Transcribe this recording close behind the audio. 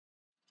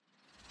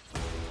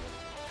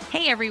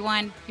Hey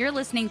everyone, you're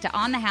listening to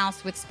On the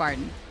House with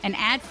Spartan, an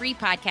ad-free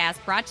podcast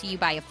brought to you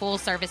by a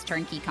full-service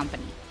turnkey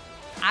company.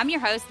 I'm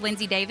your host,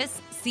 Lindsay Davis,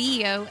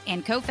 CEO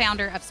and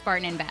co-founder of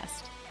Spartan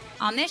Invest.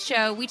 On this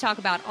show, we talk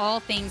about all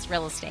things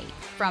real estate,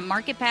 from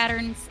market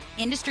patterns,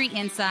 industry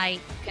insight,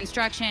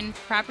 construction,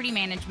 property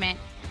management,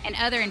 and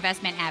other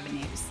investment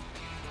avenues.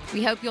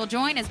 We hope you'll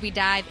join as we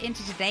dive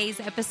into today's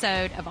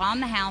episode of On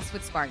the House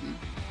with Spartan.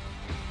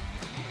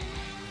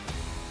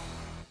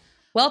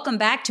 Welcome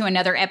back to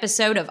another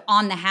episode of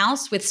On the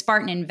House with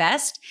Spartan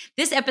Invest.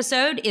 This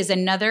episode is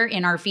another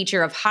in our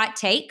feature of Hot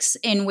Takes,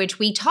 in which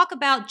we talk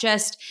about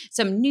just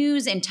some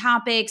news and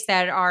topics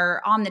that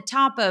are on the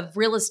top of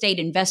real estate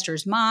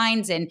investors'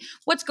 minds and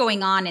what's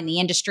going on in the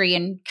industry,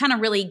 and kind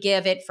of really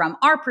give it from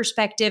our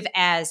perspective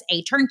as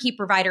a turnkey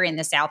provider in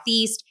the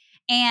Southeast.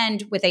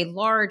 And with a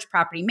large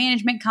property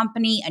management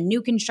company, a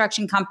new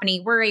construction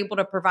company, we're able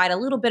to provide a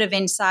little bit of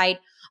insight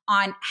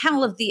on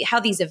how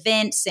these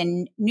events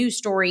and news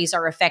stories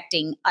are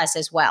affecting us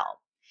as well.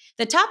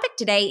 The topic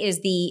today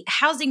is the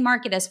housing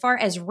market as far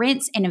as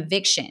rents and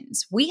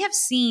evictions. We have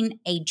seen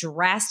a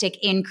drastic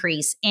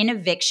increase in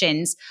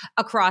evictions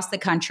across the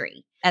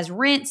country as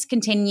rents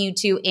continue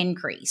to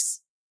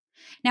increase.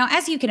 Now,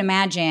 as you can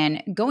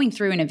imagine, going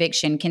through an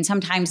eviction can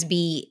sometimes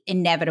be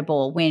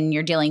inevitable when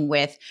you're dealing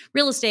with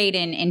real estate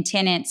and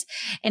tenants.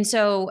 And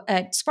so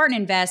Spartan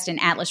Invest and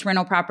Atlas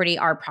Rental Property,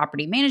 our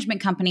property management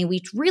company,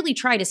 we really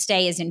try to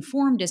stay as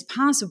informed as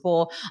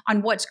possible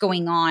on what's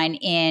going on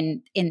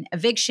in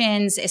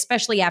evictions,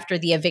 especially after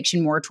the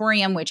eviction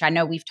moratorium, which I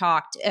know we've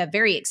talked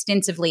very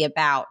extensively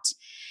about.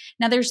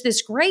 Now, there's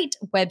this great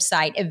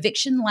website,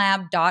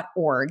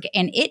 evictionlab.org,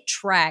 and it's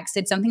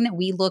something that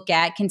we look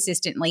at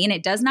consistently, and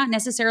it does not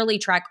necessarily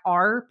track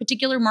our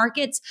particular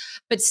markets,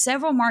 but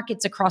several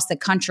markets across the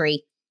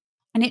country.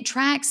 And it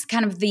tracks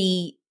kind of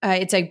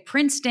it's a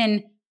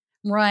Princeton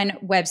run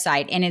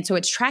website. And so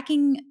it's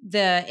tracking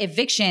the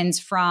evictions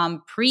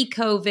from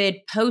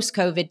pre-COVID,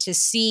 post-COVID to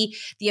see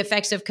the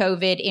effects of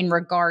COVID in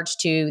regards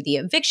to the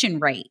eviction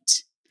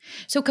rate.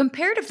 So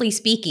comparatively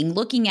speaking,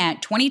 looking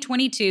at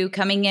 2022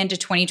 coming into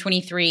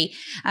 2023,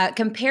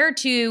 compared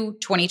to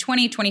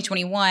 2020,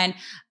 2021,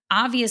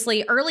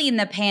 obviously early in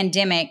the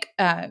pandemic,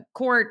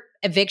 court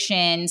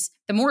evictions,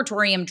 the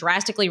moratorium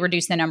drastically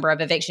reduced the number of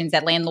evictions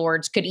that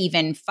landlords could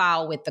even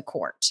file with the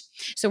court.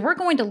 So we're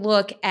going to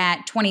look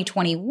at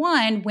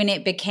 2021 when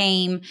it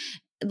became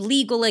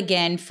legal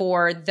again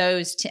for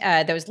those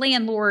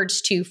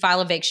landlords to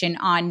file eviction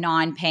on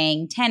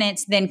non-paying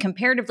tenants, then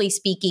comparatively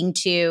speaking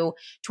to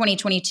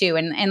 2022.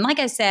 And like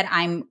I said,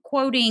 I'm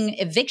quoting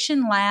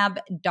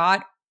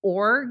evictionlab.org,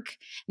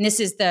 and this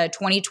is the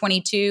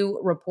 2022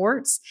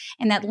 reports,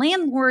 and that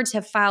landlords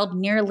have filed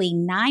nearly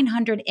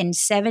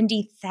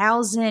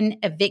 970,000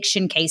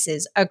 eviction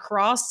cases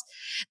across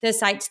the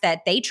sites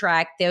that they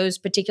track, those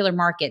particular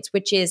markets,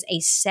 which is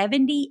a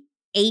 78%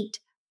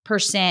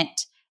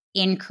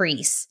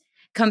 increase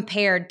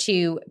compared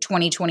to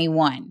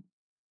 2021.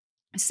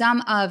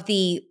 Some of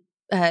the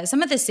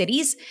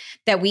cities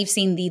that we've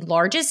seen the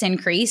largest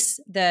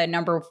increase, the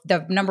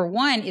number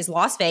one is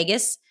Las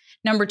Vegas.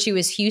 Number two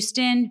is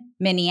Houston,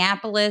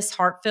 Minneapolis,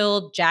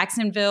 Hartfield,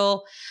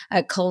 Jacksonville,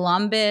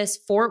 Columbus,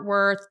 Fort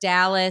Worth,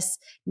 Dallas,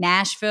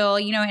 Nashville.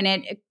 And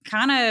it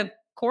kind of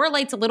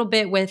correlates a little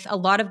bit with a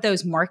lot of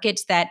those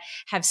markets that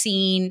have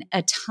seen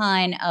a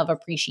ton of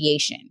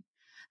appreciation.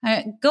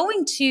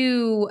 Going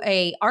to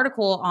an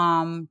article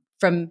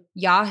from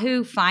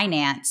Yahoo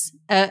Finance,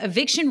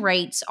 eviction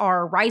rates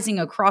are rising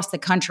across the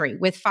country,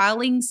 with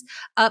filings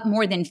up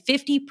more than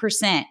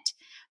 50%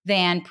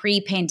 than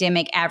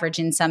pre-pandemic average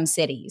in some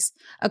cities,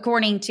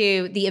 according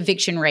to the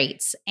eviction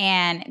rates.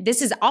 And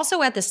this is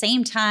also at the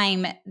same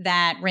time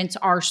that rents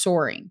are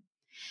soaring.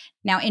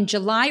 Now, in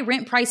July,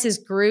 rent prices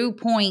grew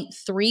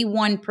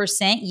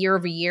 0.31% year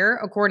over year,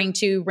 according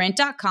to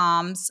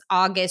Rent.com's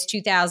August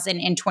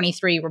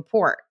 2023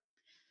 report.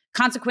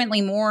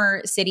 Consequently,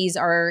 more cities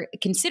are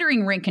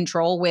considering rent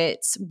control,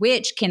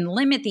 which can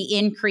limit the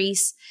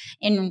increase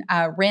in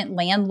rent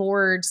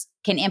landlords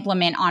can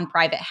implement on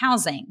private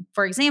housing.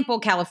 For example,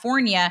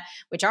 California,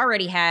 which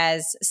already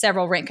has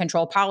several rent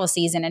control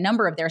policies in a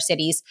number of their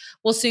cities,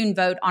 will soon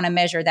vote on a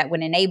measure that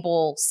would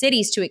enable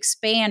cities to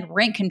expand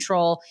rent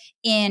control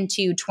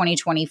into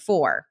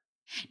 2024.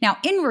 Now,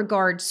 in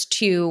regards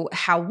to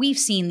how we've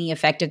seen the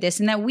effect of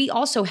this, and that we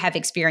also have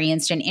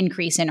experienced an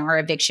increase in our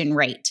eviction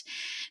rate.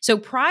 So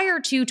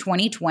prior to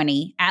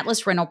 2020,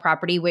 Atlas Rental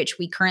Property, which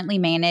we currently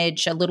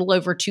manage a little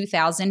over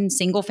 2,000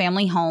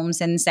 single-family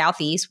homes in the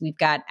Southeast, we've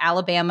got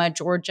Alabama,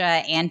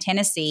 Georgia, and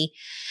Tennessee.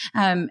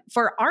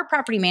 For our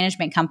property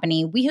management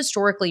company, we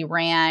historically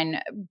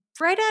ran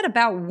right at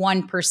about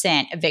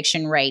 1%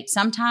 eviction rate.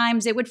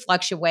 Sometimes it would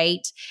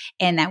fluctuate,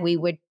 and that we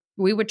would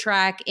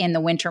track in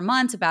the winter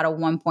months about a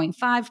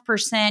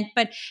 1.5%,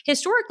 but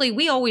historically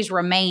we always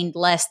remained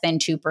less than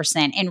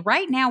 2%. And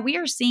right now we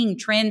are seeing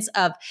trends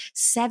of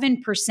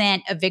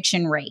 7%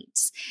 eviction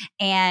rates.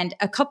 And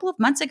a couple of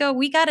months ago,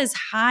 we got as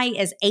high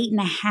as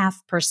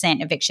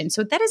 8.5% eviction.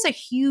 So that is a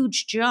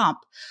huge jump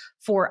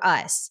for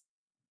us.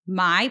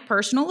 my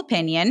personal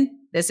opinion,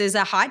 this is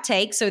a hot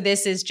take, so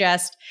this is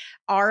just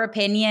our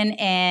opinion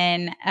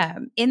and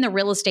in the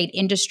real estate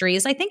industry,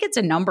 is I think it's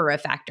a number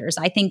of factors.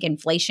 I think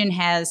inflation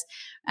has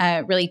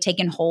really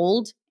taken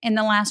hold in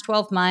the last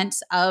 12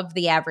 months of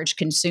the average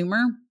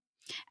consumer,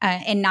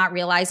 and not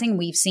realizing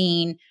we've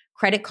seen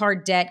credit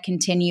card debt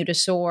continue to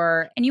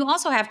soar. And you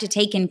also have to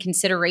take in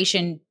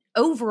consideration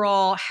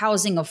overall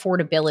housing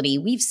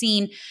affordability. We've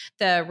seen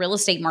the real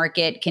estate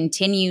market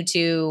continue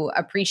to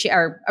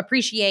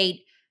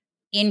appreciate,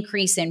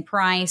 increase in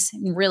price,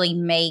 and really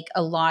make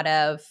a lot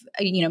of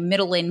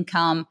middle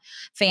income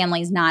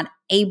families not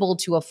able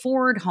to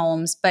afford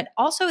homes, but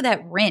also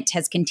that rent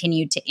has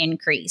continued to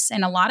increase.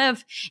 And a lot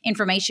of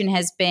information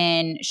has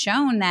been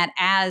shown that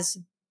as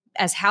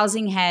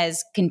housing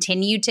has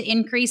continued to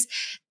increase,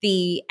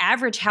 the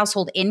average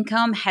household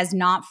income has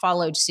not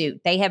followed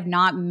suit. They have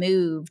not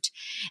moved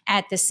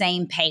at the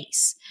same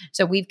pace.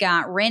 So we've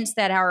got rents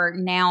that are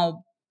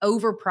now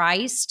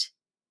overpriced,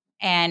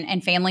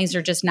 and families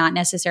are just not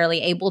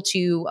necessarily able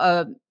to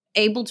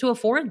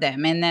afford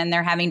them. And then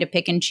they're having to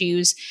pick and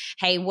choose,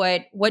 hey,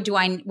 what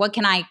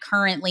can I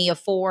currently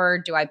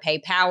afford? Do I pay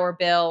power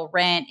bill,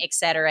 rent, et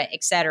cetera,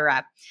 et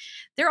cetera?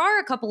 There are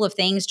a couple of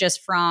things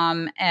just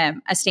from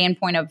a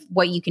standpoint of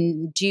what you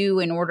can do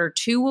in order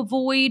to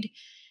avoid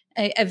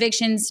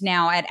evictions.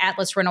 Now at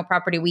Atlas Rental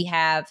Property, we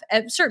have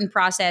a certain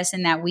process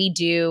in that we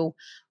do,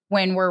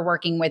 when we're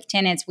working with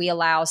tenants, we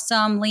allow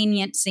some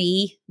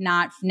leniency,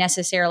 not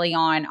necessarily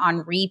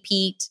on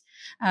repeat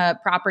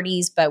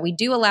properties, but we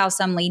do allow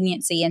some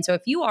leniency. And so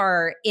if you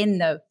are in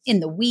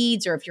the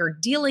weeds, or if you're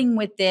dealing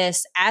with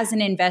this as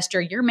an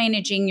investor, you're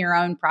managing your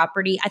own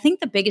property, I think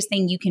the biggest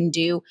thing you can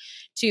do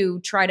to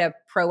try to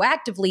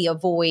proactively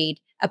avoid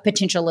a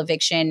potential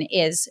eviction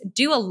is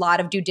do a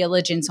lot of due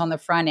diligence on the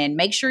front end.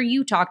 Make sure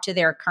you talk to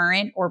their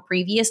current or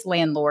previous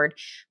landlord.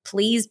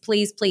 Please,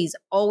 please, please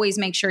always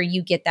make sure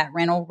you get that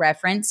rental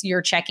reference.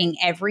 You're checking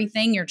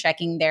everything. You're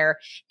checking their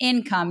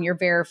income. You're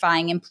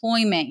verifying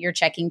employment. You're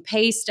checking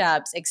pay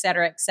stubs, et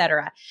cetera, et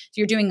cetera. So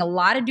you're doing a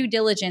lot of due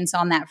diligence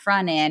on that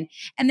front end.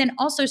 And then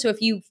also, so if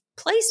you've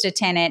placed a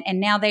tenant and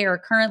now they are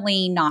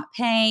currently not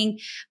paying,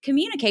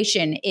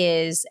 communication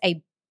is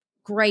a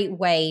great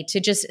way to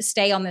just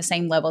stay on the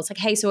same level. It's like,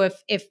 hey, so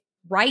if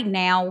right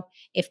now,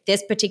 if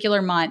this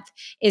particular month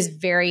is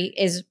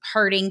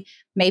hurting,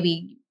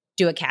 maybe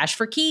do a cash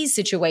for keys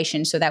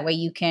situation. So that way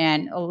you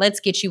can,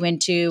 let's get you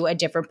into a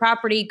different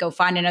property, go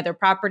find another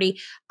property.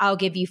 I'll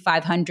give you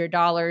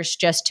 $500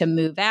 just to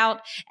move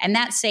out. And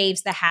that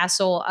saves the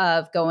hassle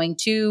of going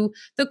to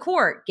the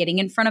court, getting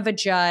in front of a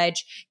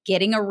judge,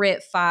 getting a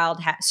writ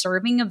filed,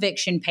 serving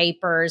eviction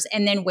papers,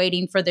 and then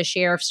waiting for the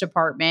sheriff's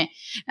department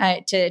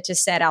to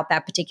set out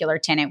that particular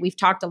tenant. We've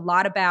talked a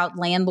lot about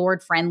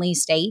landlord-friendly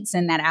states,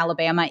 and that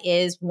Alabama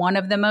is one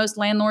of the most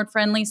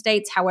landlord-friendly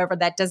states. However,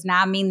 that does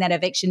not mean that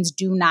evictions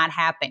do not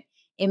happen.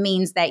 It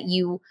means that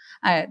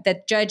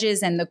that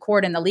judges and the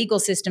court and the legal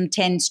system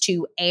tends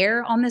to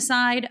err on the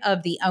side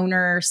of the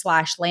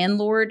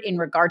owner/landlord in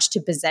regards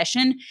to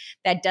possession.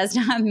 That does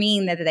not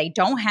mean that they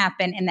don't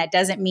happen, and that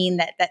doesn't mean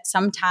that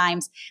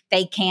sometimes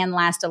they can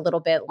last a little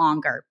bit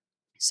longer.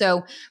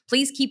 So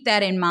please keep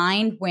that in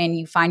mind when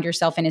you find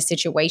yourself in a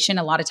situation.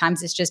 A lot of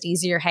times it's just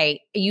easier. Hey,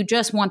 you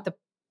just want the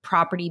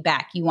property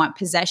back. You want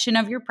possession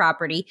of your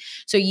property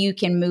so you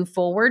can move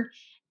forward.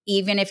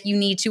 Even if you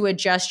need to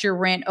adjust your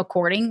rent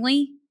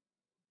accordingly,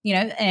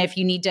 and if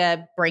you need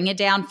to bring it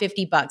down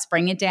 $50,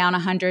 bring it down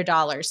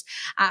 $100.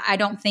 I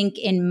don't think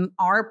in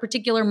our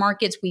particular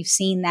markets, we've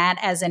seen that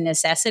as a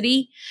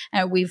necessity.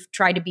 We've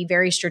tried to be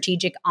very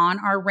strategic on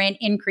our rent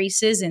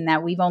increases, in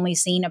that we've only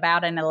seen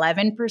about an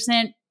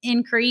 11%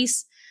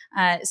 increase,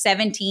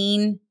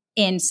 17%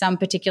 in some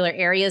particular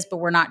areas, but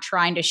we're not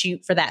trying to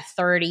shoot for that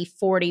 30,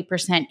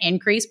 40%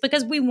 increase,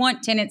 because we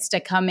want tenants to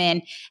come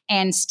in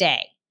and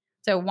stay.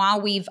 So while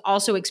we've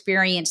also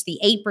experienced the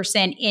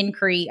 8%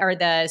 increase or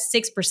the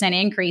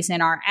 6% increase in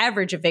our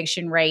average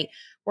eviction rate,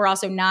 we're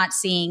also not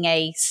seeing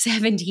a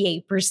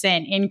 78%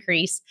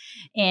 increase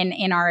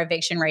in our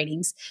eviction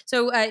ratings.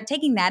 So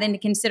taking that into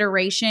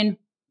consideration,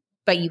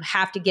 but you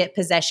have to get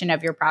possession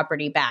of your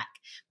property back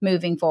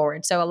moving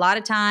forward. So a lot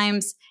of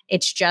times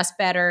it's just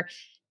better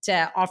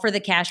to offer the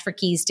cash for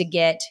keys to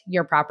get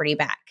your property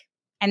back.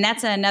 And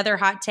that's another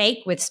hot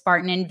take with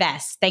Spartan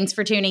Invest. Thanks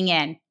for tuning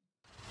in.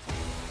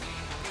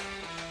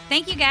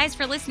 Thank you guys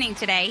for listening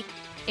today.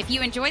 If you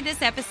enjoyed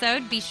this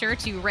episode, be sure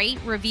to rate,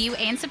 review,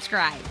 and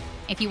subscribe.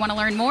 If you want to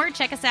learn more,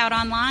 check us out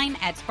online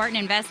at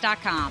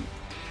SpartanInvest.com.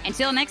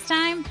 Until next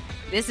time,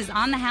 this is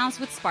On the House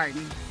with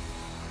Spartan.